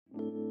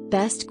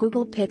Best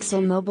Google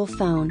Pixel Mobile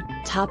Phone,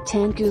 Top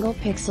 10 Google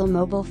Pixel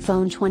Mobile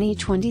Phone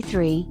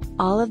 2023,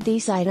 all of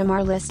these items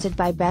are listed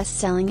by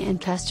best-selling and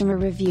customer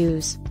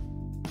reviews.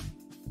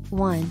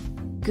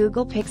 1.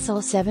 Google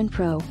Pixel 7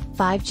 Pro,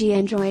 5G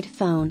Android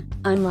phone,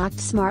 unlocked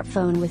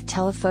smartphone with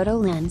telephoto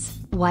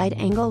lens,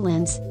 wide-angle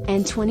lens,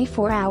 and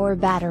 24-hour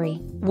battery,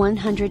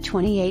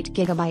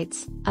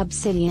 128GB,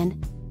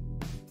 Obsidian.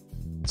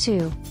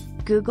 2.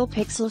 Google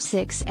Pixel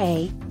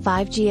 6a,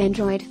 5G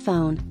Android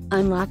phone,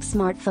 unlocked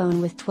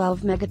smartphone with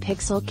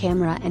 12-megapixel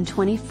camera and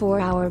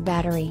 24-hour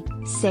battery,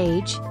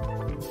 Sage.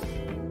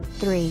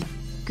 3.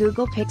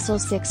 Google Pixel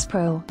 6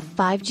 Pro,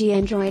 5G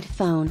Android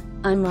phone,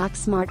 unlocked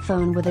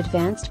smartphone with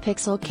advanced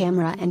pixel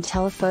camera and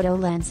telephoto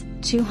lens,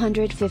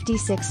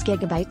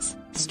 256GB,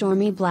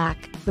 Stormy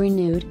Black,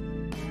 renewed.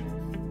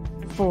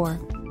 4.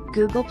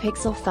 Google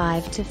Pixel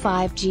 5 to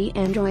 5G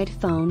Android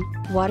phone,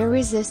 water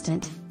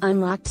resistant,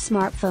 unlocked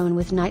smartphone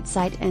with night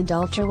sight and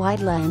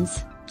ultra-wide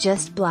lens,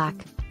 just black.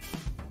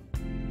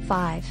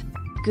 5.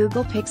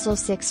 Google Pixel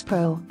 6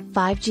 Pro,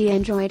 5G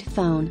Android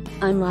phone,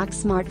 unlocked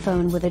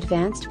smartphone with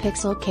advanced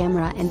pixel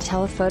camera and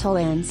telephoto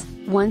lens,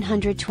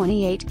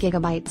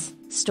 128GB,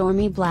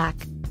 Stormy Black.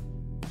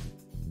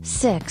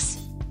 6.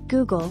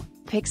 Google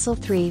Pixel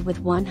 3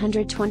 with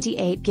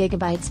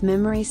 128GB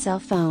memory cell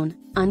phone,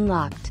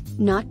 unlocked,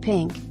 not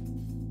pink.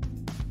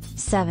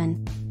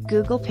 7.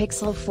 Google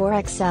Pixel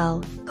 4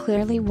 XL,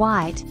 clearly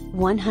white,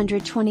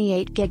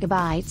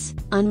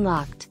 128GB,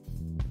 unlocked.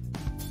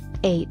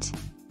 8.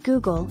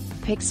 Google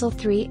Pixel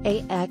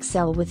 3a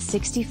XL with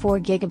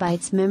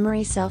 64GB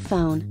memory cell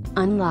phone,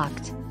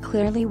 unlocked,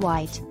 clearly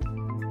white.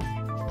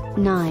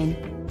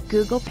 9.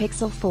 Google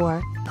Pixel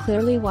 4,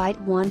 clearly white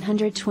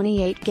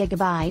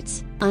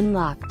 128GB,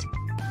 unlocked.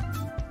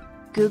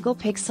 Google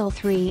Pixel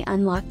 3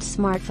 unlocked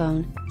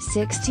smartphone,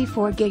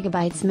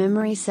 64GB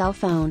memory cell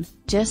phone,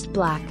 just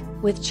black,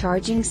 with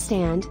charging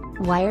stand,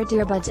 wired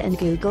earbuds and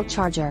Google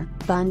charger,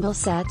 bundle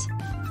set,